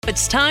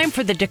It's time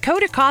for the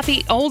Dakota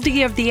Coffee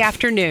Oldie of the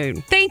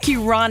Afternoon. Thank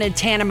you, Ron and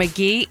Tana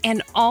McGee,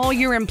 and all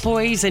your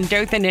employees in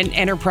Dothan and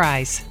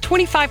Enterprise.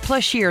 25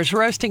 plus years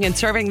roasting and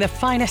serving the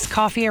finest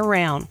coffee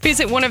around.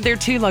 Visit one of their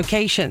two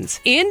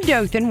locations in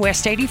Dothan,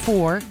 West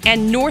 84,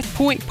 and North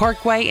Point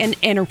Parkway in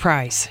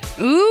Enterprise.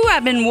 Ooh,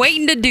 I've been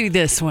waiting to do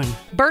this one.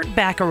 Burt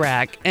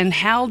Bacharach and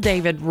Hal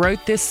David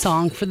wrote this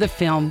song for the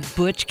film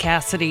Butch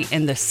Cassidy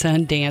and the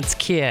Sundance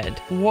Kid.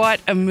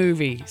 What a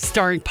movie,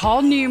 starring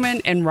Paul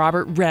Newman and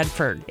Robert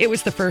Redford. It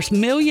was the first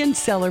million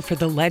seller for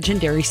the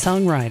legendary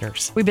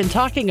songwriters. We've been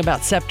talking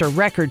about Scepter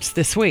Records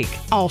this week,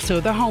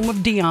 also the home of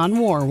Dionne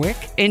Warwick,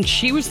 and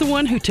she was the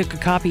one who took a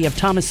copy of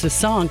Thomas's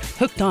song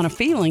Hooked on a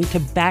Feeling to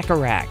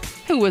Bacharach,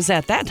 who was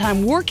at that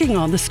time working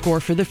on the score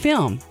for the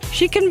film.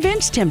 She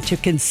convinced him to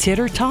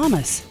consider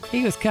Thomas.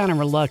 He was kind of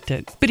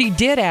reluctant, but he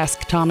did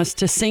ask Thomas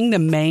to sing the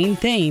main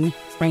theme,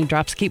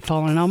 Raindrops Keep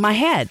Falling on My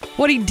Head.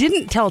 What he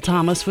didn't tell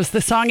Thomas was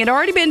the song had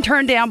already been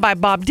turned down by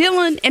Bob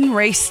Dylan and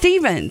Ray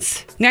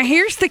Stevens. Now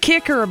here's the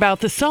kicker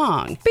about the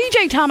song.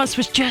 B.J. Thomas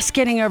was just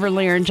getting over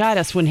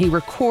laryngitis when he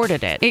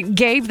recorded it. It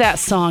gave that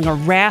song a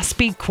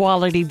raspy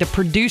quality the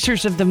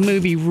producers of the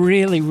movie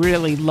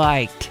really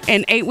liked.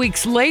 And 8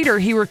 weeks later,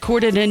 he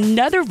recorded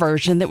another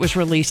version that was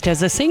released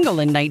as a single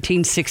in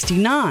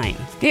 1969.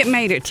 It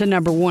made it to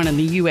number one in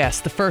the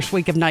U.S. the first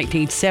week of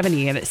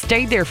 1970, and it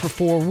stayed there for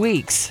 4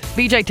 weeks.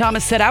 B.J.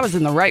 Thomas said, "I was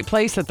in the right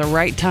place at the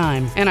right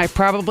time, and I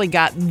probably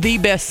got the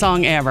best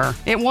song ever."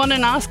 It won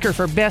an Oscar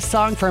for Best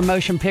Song for a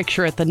Motion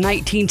Picture at the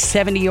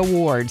 1970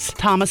 Awards.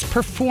 Thomas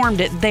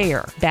performed it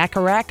there.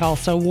 Bacharach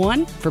also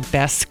won for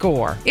Best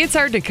Score. It's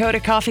our Dakota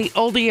Coffee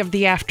Oldie of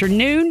the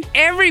Afternoon.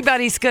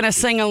 Everybody's going to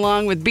sing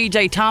along with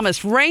B.J.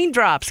 Thomas.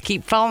 Raindrops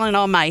Keep Falling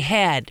on My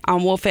Head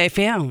on Wolf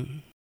FM.